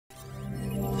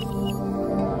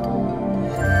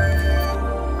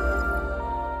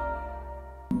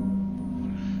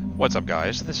What's up,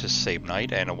 guys? This is Save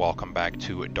Knight, and welcome back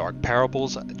to Dark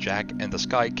Parables, Jack and the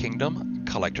Sky Kingdom,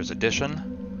 Collector's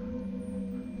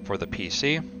Edition for the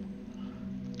PC.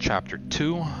 Chapter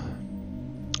 2.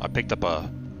 I picked up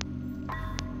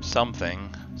some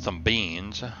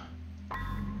beans,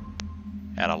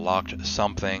 and I locked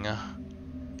something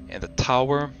in the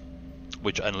tower,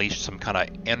 which unleashed some kind of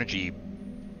energy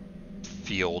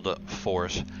field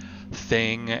force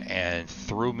thing and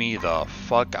threw me the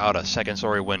fuck out a second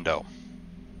story window.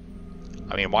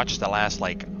 I mean, watch the last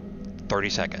like 30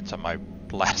 seconds of my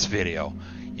last video.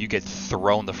 You get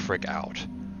thrown the frick out.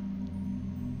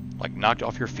 Like knocked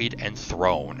off your feet and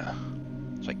thrown.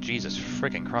 It's like, Jesus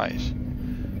freaking Christ.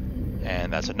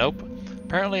 And that's a nope.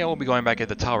 Apparently I won't be going back at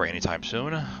the tower anytime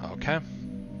soon. Okay.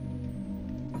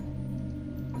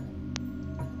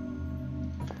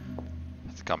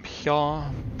 Let's come here.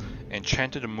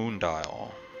 Enchanted Moon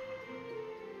Dial.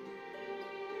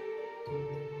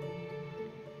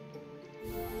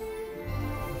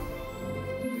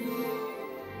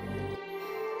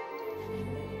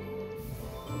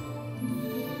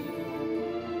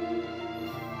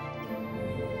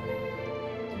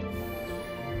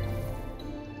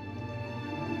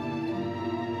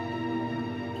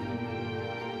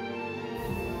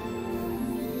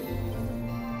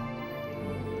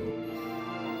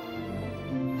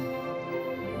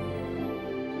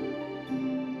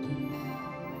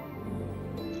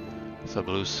 It's a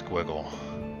blue squiggle.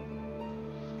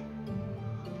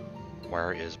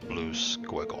 Where is blue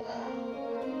squiggle?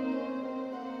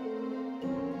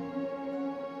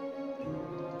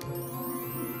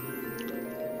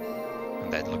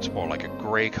 And that looks more like a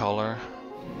gray color.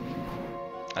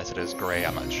 As it is gray,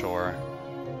 I'm not sure.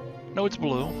 No, it's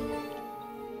blue.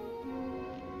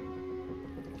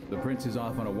 The prince is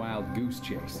off on a wild goose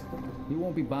chase. He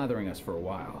won't be bothering us for a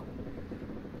while.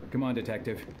 Come on,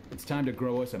 detective. It's time to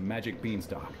grow us a magic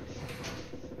beanstalk.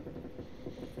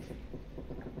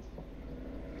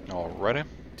 Alrighty.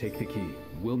 Take the key.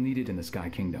 We'll need it in the Sky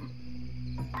Kingdom.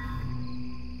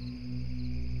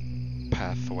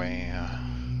 Pathway.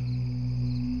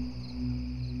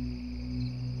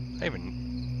 I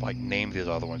haven't like named these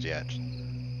other ones yet.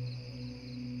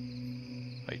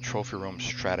 A trophy room,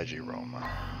 strategy room.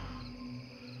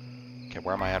 Okay,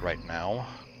 where am I at right now?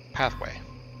 Pathway.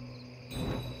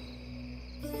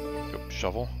 Oops,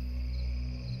 shovel.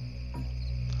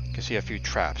 Can see a few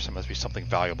traps. There must be something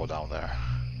valuable down there.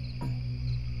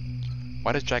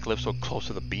 Why does Jack live so close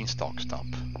to the beanstalk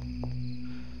stump?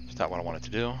 Is that what I wanted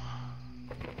to do?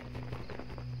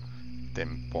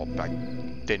 Well, I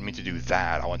didn't mean to do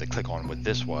that. I wanted to click on what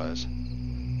this was.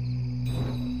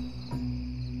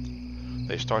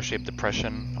 The star-shaped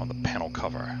depression on the panel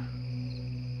cover.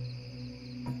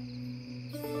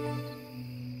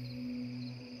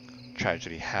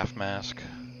 Tragedy half mask.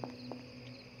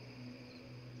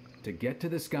 To get to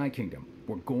the Sky Kingdom,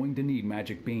 we're going to need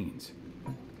magic beans.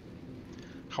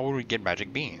 How would we get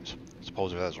magic beans?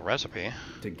 Suppose if there's a recipe.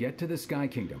 To get to the Sky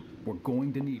Kingdom, we're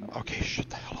going to need... Okay, shut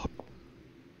the hell up.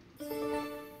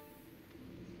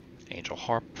 Angel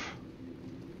harp.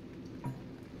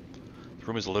 The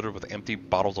room is littered with empty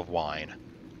bottles of wine.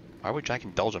 Why would Jack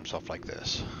indulge himself like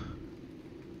this?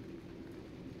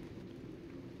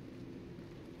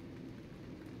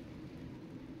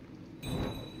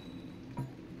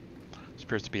 This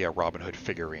appears to be a Robin Hood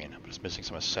figurine, but it's missing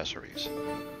some accessories.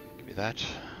 Give me that.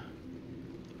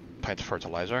 Pint of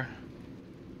fertilizer.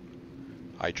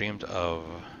 I dreamed of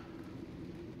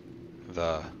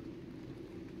the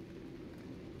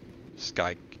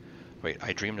Sky... Wait,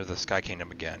 I dreamed of the Sky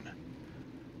Kingdom again.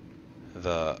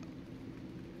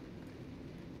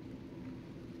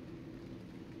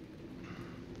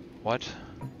 What?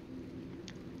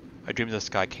 I dreamed of the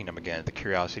Sky Kingdom again. The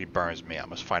curiosity burns me. I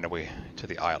must find a way to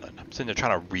the island. I'm sitting there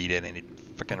trying to read it, and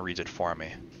it freaking reads it for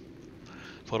me.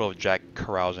 Photo of Jack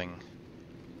carousing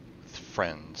with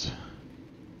friends.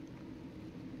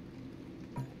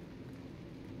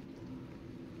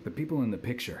 The people in the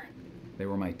picture, they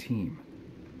were my team,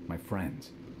 my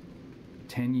friends.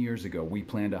 10 years ago, we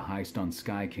planned a heist on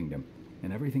Sky Kingdom,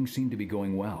 and everything seemed to be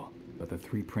going well, but the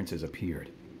three princes appeared.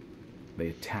 They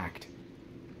attacked.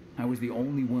 I was the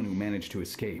only one who managed to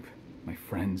escape. My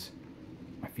friends,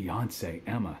 my fiancée,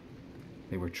 Emma,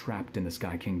 they were trapped in the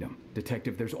Sky Kingdom.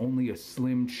 Detective, there's only a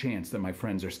slim chance that my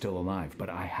friends are still alive, but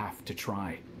I have to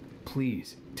try.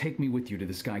 Please, take me with you to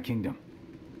the Sky Kingdom.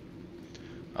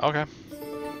 Okay.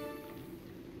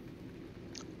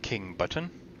 King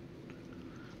button.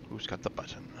 Who's got the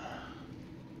button?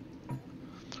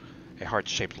 A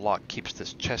heart-shaped lock keeps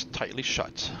this chest tightly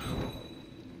shut.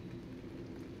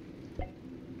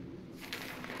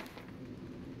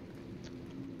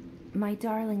 My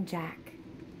darling Jack,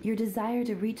 your desire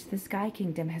to reach the Sky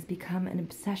Kingdom has become an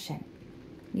obsession.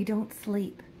 You don't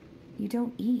sleep, you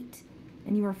don't eat,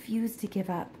 and you refuse to give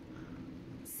up.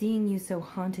 Seeing you so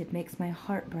haunted makes my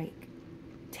heart break.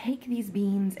 Take these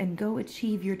beans and go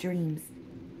achieve your dreams.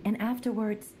 And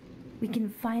afterwards, we can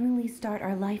finally start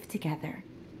our life together.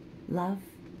 Love,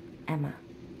 Emma.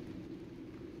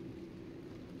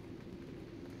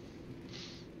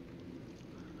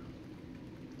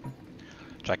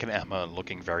 Jack and Emma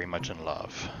looking very much in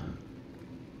love.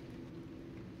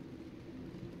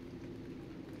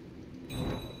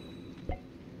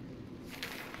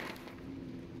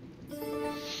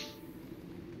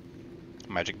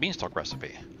 Magic beanstalk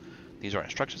recipe. These are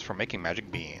instructions for making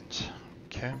magic beans.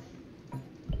 Okay.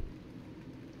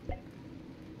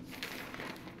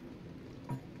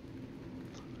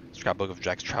 Scrapbook of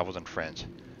Jack's travels and friends.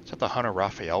 Is that the hunter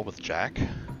Raphael with Jack?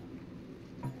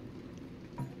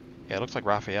 Yeah, it looks like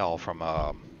Raphael from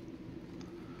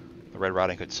the Red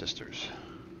Riding Hood sisters.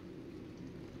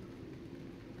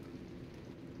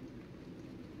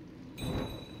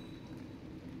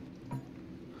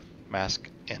 Mask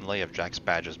inlay of Jack's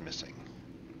badge is missing.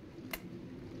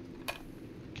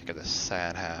 Kick of the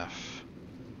sad half.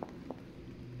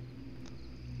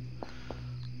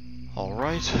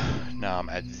 Alright, now I'm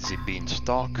at the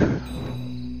Beanstalk.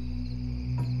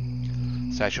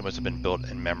 Statue must have been built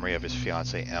in memory of his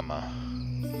fiancée Emma.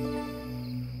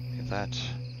 Look at that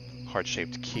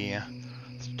heart-shaped key.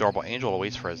 This adorable angel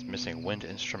awaits for his missing wind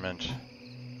instrument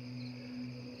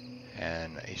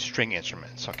and a string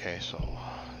instrument. Okay, so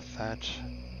that.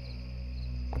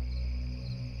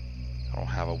 I don't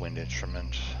have a wind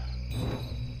instrument.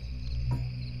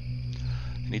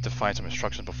 I need to find some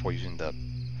instructions before using the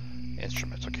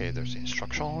instruments. Okay, there's the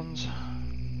instructions.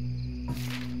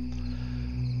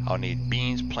 I'll need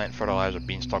beans, plant fertilizer,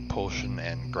 beanstalk potion,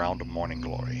 and ground of morning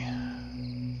glory.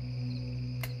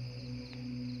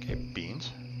 Okay,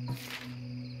 beans.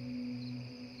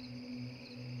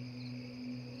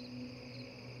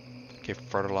 Okay,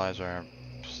 fertilizer,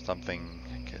 something.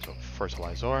 Okay, so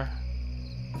fertilizer,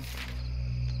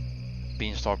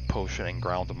 beanstalk potion, and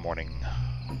ground of morning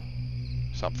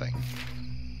something.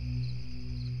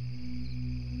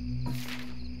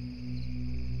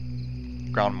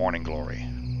 Ground morning glory.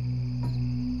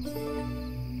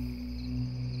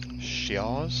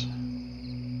 Shiaz.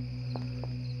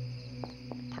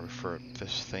 Probably for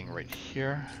this thing right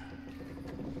here.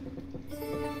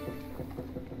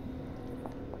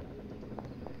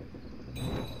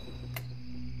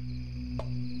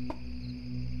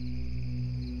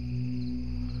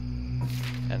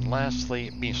 And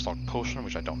lastly, beanstalk potion,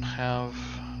 which I don't have.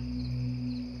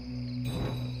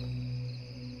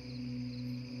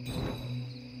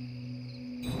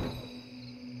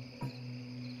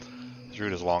 This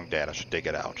root is long dead, I should dig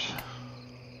it out.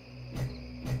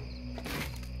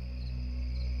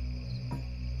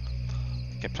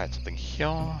 Can plant something here.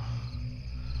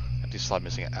 Empty slot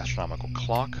missing an astronomical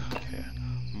clock. Okay.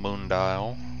 Moon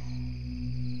dial.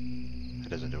 It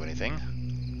doesn't do anything.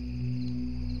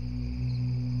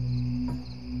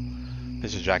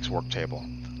 This is Jack's work table.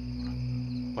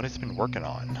 What has he been working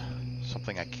on?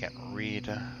 Something I can't read.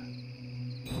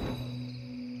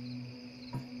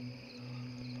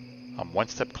 I'm one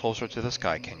step closer to the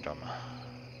Sky Kingdom.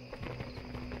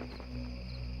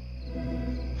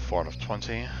 4 out of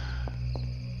 20.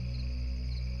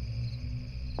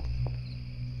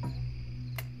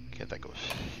 Okay, that goes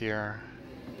here.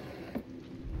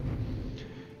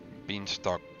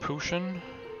 Beanstalk potion.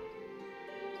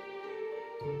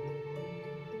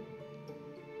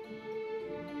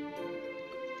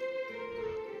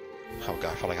 Oh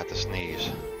god, I felt like I had to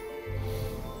sneeze.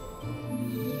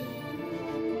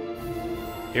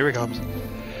 Here he comes.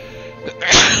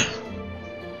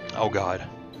 Oh god.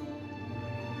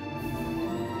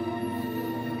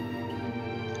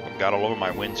 I've got all over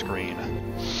my windscreen.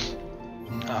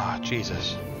 Ah,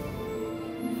 Jesus.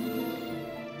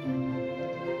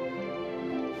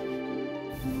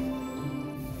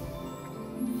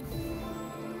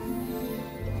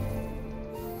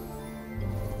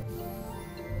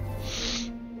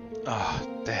 Ah,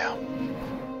 damn.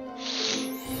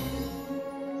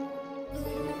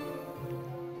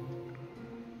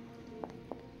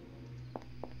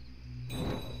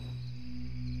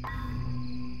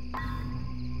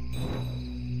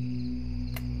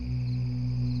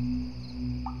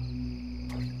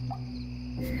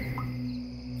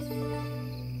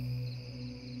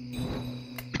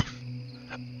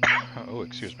 Oh,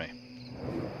 excuse me.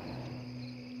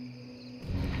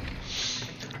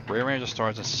 Rearrange the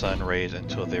stars and sun rays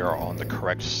until they are on the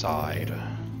correct side.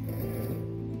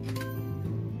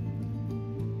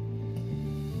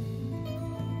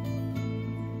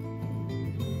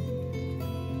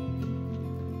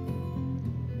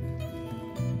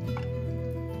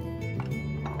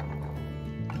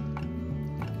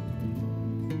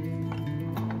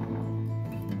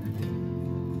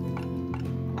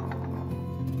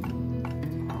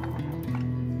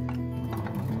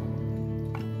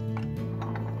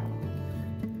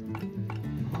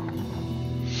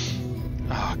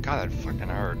 God, that fucking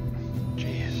hurt.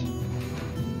 Jeez.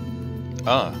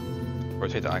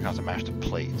 Rotate the icons to match the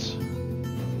plates.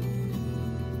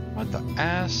 What the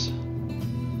ass?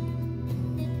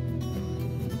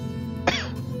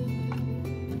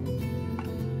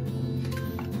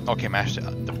 Okay, match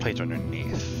the plates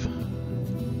underneath.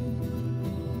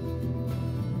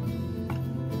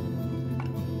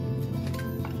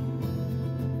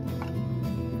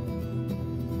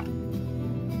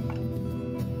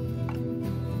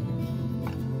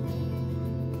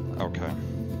 Okay.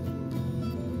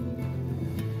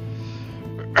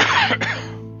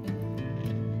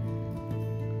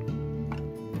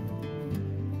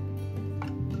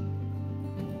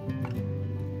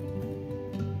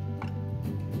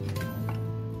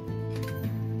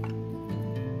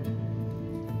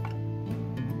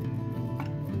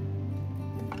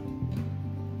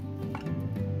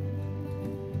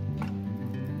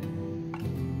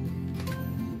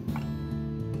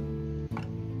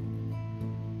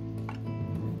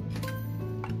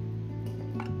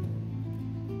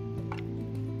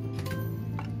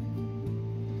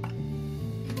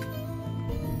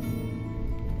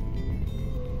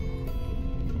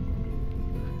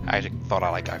 I actually thought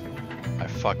I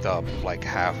fucked up like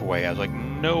halfway. I was like,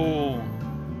 no.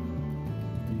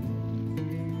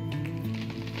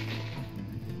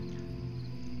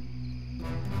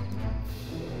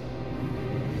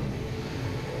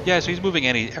 Yeah, so he's moving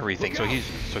everything. So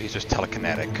he's just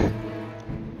telekinetic.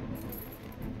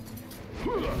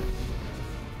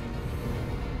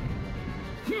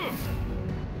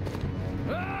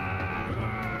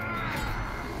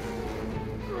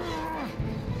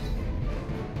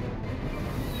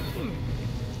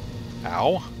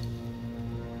 Ow.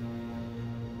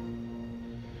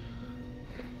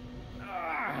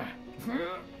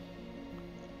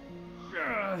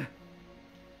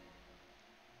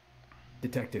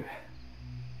 Detective,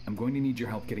 I'm going to need your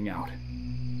help getting out.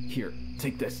 Here,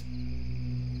 take this.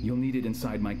 You'll need it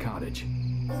inside my cottage.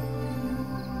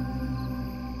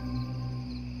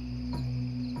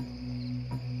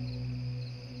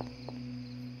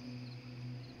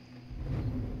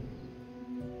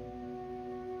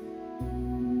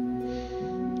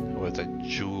 With a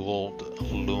jeweled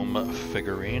loom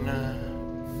figurine.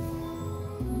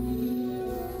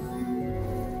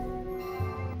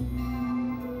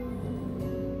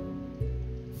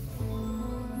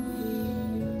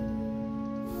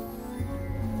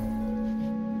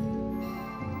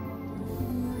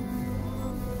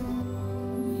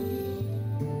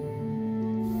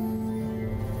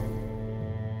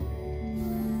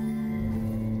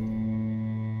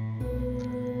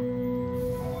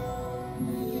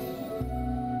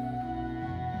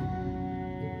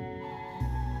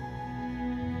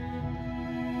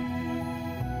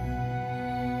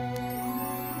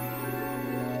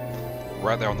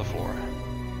 Right there on the floor.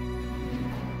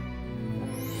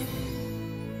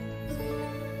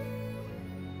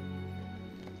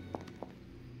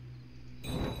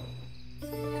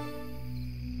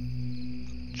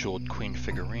 Jeweled queen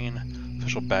figurine.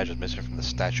 Official badge is missing from the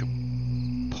statue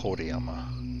podium.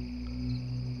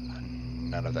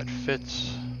 None of that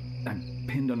fits. I'm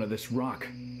pinned under this rock.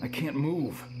 I can't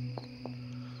move.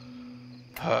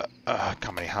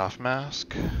 Company half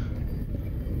mask.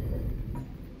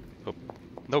 Oh,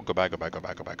 no, go back, go back, go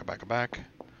back, go back, go back, go back.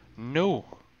 No.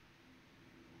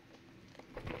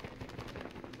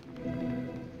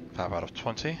 5 out of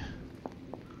 20.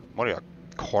 What are you,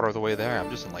 a quarter of the way there?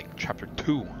 I'm just in like chapter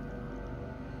 2.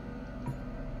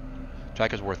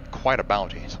 Jack is worth quite a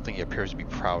bounty, something he appears to be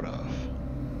proud of.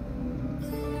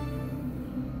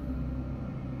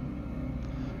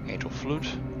 Angel flute.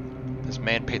 This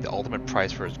man paid the ultimate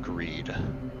price for his greed.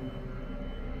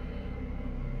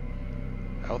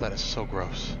 Oh, that is so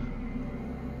gross.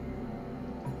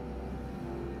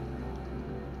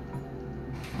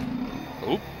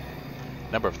 Oop.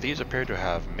 Number of thieves appear to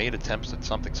have made attempts at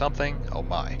something something. Oh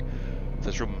my.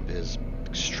 This room is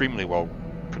extremely well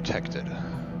protected.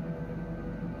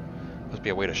 Must be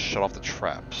a way to shut off the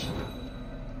traps.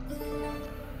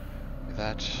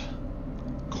 That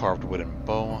carved wooden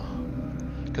bow.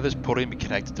 Could this podium be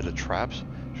connected to the traps?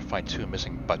 Should find 2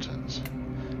 missing buttons.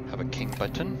 Have a king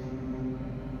button.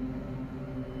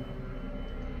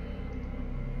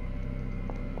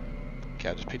 Okay,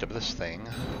 I just picked up this thing.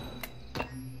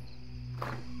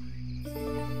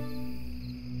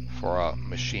 For a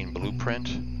machine blueprint.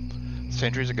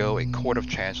 Centuries ago, a court of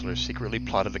chancellors secretly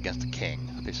plotted against the king.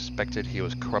 They suspected he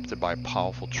was corrupted by a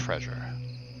powerful treasure.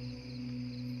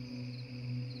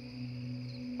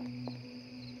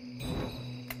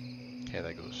 Okay,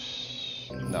 that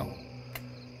goes... no.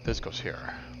 This goes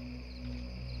here.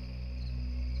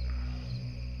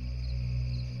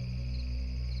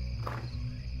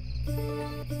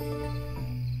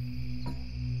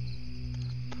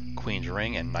 Queen's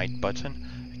ring and knight button.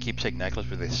 A keepsake necklace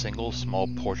with a single small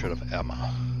portrait of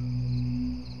Emma.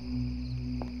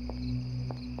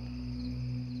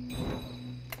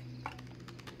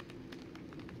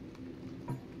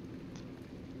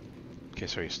 Okay,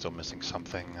 so he's still missing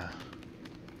something.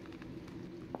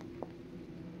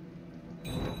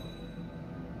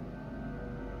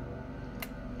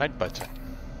 Knight button.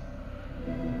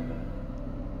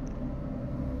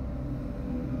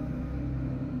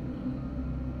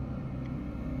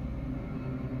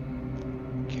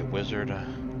 Okay, wizard. I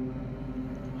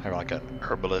have like an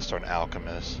herbalist or an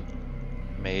alchemist.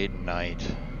 Maid,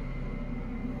 knight,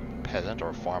 peasant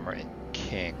or farmer, and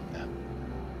king.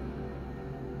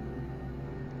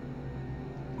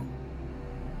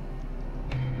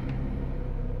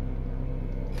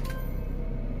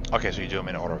 Okay, so you do them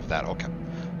in order of that. Okay.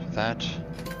 So that.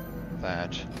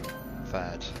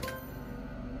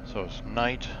 So it's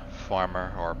knight,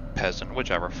 farmer, or peasant,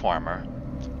 whichever, farmer.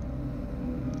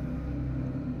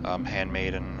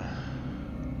 Handmaiden.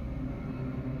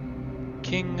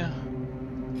 King.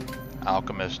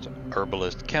 Alchemist,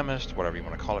 herbalist, chemist, whatever you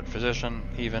want to call it, physician,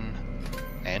 even.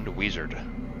 And wizard.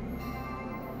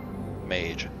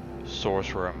 Mage.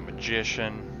 Sorcerer,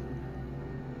 magician.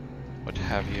 What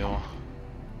have you.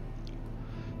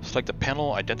 Select a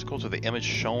panel identical to the image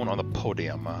shown on the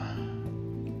podium.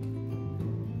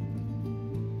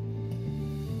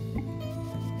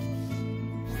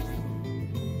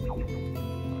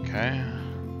 Okay.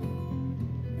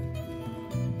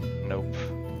 Nope.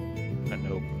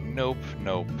 Nope. Nope.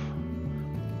 Nope.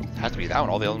 Has to be that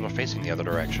one. All the others are facing the other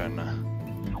direction.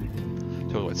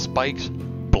 So it's spikes,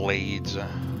 blades.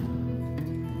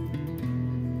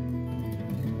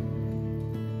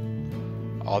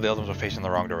 All the others are facing the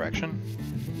wrong direction.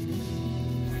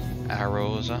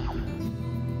 Arrows.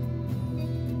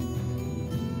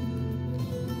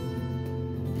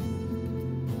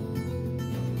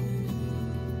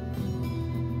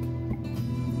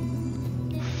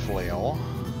 Flail.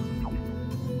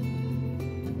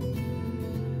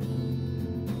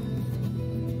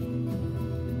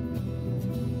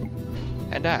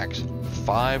 And axe.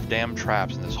 5 damn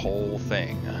traps in this whole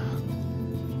thing.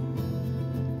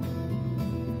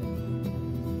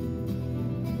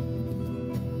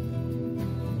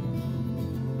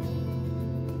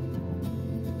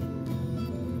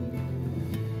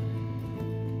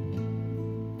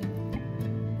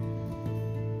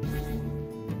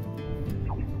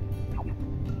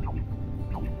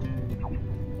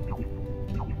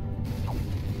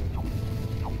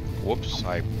 Whoops,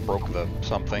 I broke the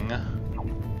something.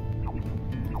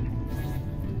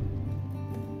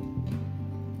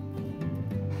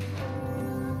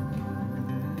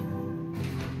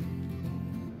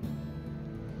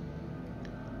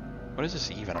 What is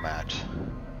this even I'm at?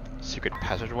 Secret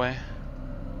passageway?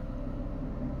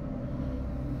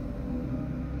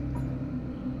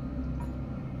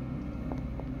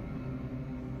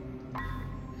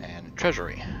 And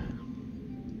treasury.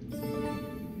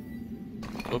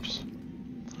 Oops.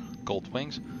 Gold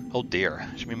wings? Oh dear,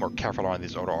 should be more careful around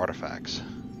these other artifacts.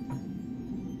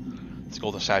 This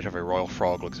golden statue of a royal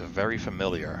frog looks very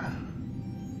familiar.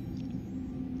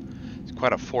 It's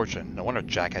quite a fortune. No wonder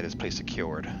Jack had his place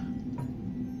secured.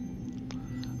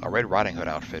 A Red Riding Hood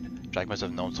outfit. Jack must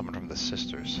have known someone from the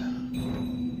sisters.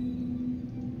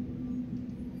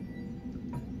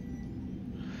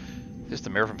 Is the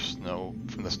mirror from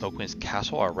the Snow Queen's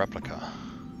castle or a replica?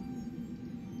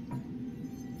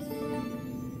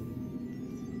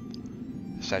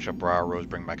 The statue of Briar Rose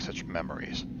bring back such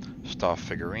memories. Star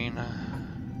figurine.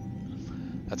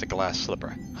 That's a glass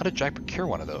slipper. How did Jack procure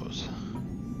one of those?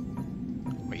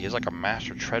 Well, he is like a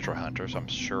master treasure hunter, so I'm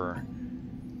sure.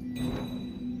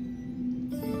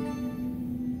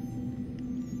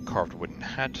 Carved wooden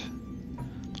hat.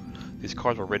 These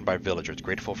cards were written by villagers,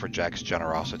 grateful for Jack's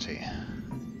generosity.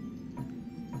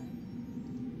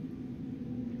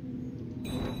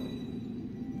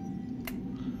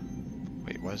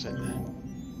 Wait, what is it?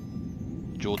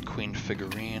 Jeweled queen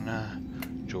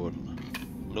figurine. Jeweled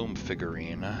loom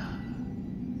figurine.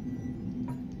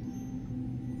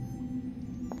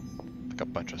 Like a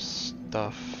bunch of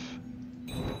stuff.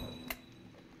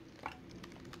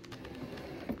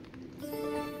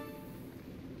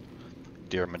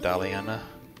 Deer medallion.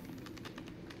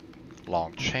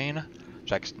 Long chain.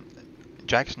 Jack's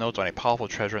notes on a powerful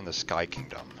treasure in the Sky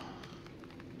Kingdom.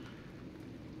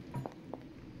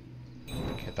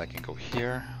 Okay, that can go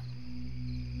here.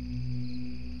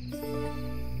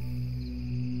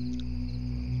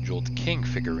 Jeweled king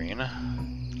figurine.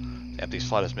 The empty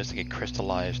slot is missing a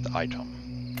crystallized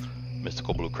item.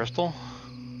 Mystical blue crystal.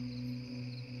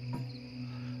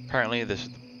 Apparently this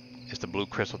is the blue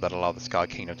crystal that allowed the Sky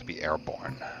Kingdom to be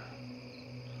airborne.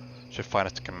 Should find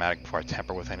a schematic before I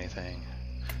tamper with anything.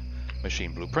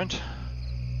 Machine blueprint.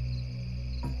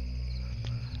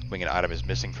 Winged item is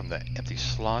missing from the empty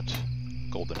slot.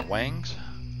 Golden wings.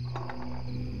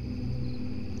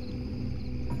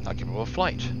 Not capable of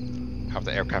flight. However,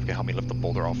 the aircraft can help me lift the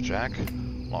boulder off Jack.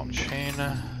 Long chain.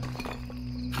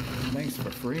 Thanks for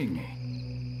freeing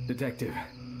me. Detective,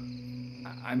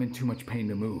 I'm in too much pain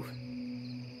to move.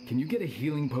 Can you get a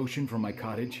healing potion from my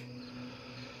cottage?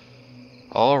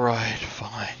 Alright,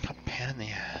 fine. Got a pain in the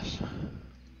ass.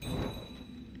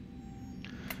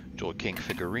 Jewel King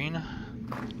figurine.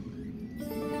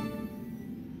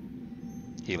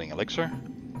 Healing elixir.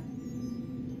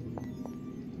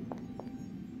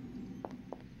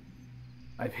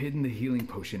 I've hidden the healing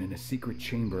potion in a secret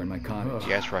chamber in my cottage.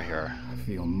 Yes, right here. I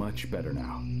feel much better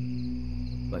now.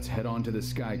 Let's head on to the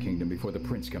Sky Kingdom before the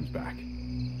prince comes back.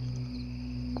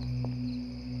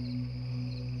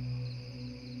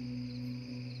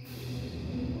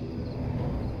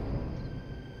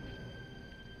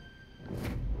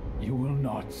 You will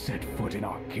not set foot in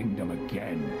our kingdom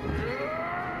again.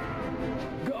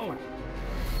 Go!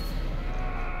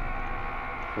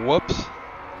 Whoops.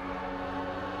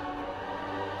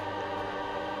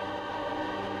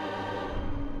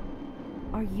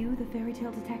 Are you the fairy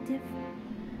tale detective?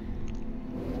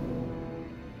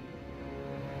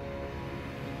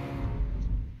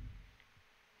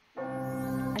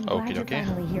 I'm glad you're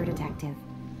finally here, Detective.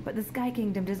 But the Sky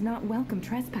Kingdom does not welcome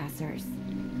trespassers.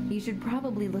 You should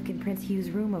probably look in Prince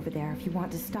Hugh's room over there if you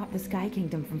want to stop the Sky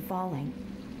Kingdom from falling.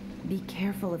 Be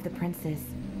careful of the princes.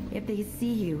 If they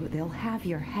see you, they'll have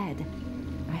your head.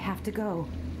 I have to go.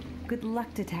 Good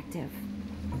luck, Detective.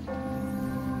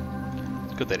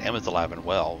 It's good that Emma's alive and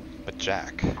well, but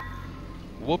Jack.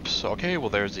 Whoops. Okay, well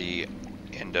there's the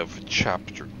end of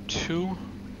chapter 2.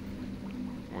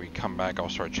 When we come back, I'll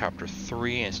start chapter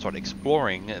 3 and start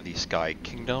exploring the Sky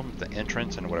Kingdom, the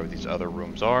entrance, and whatever these other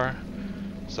rooms are.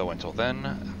 So until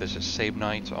then, this is Save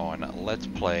Night on Let's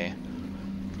Play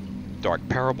Dark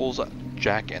Parables,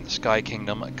 Jack and the Sky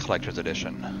Kingdom Collector's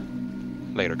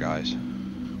Edition. Later, guys.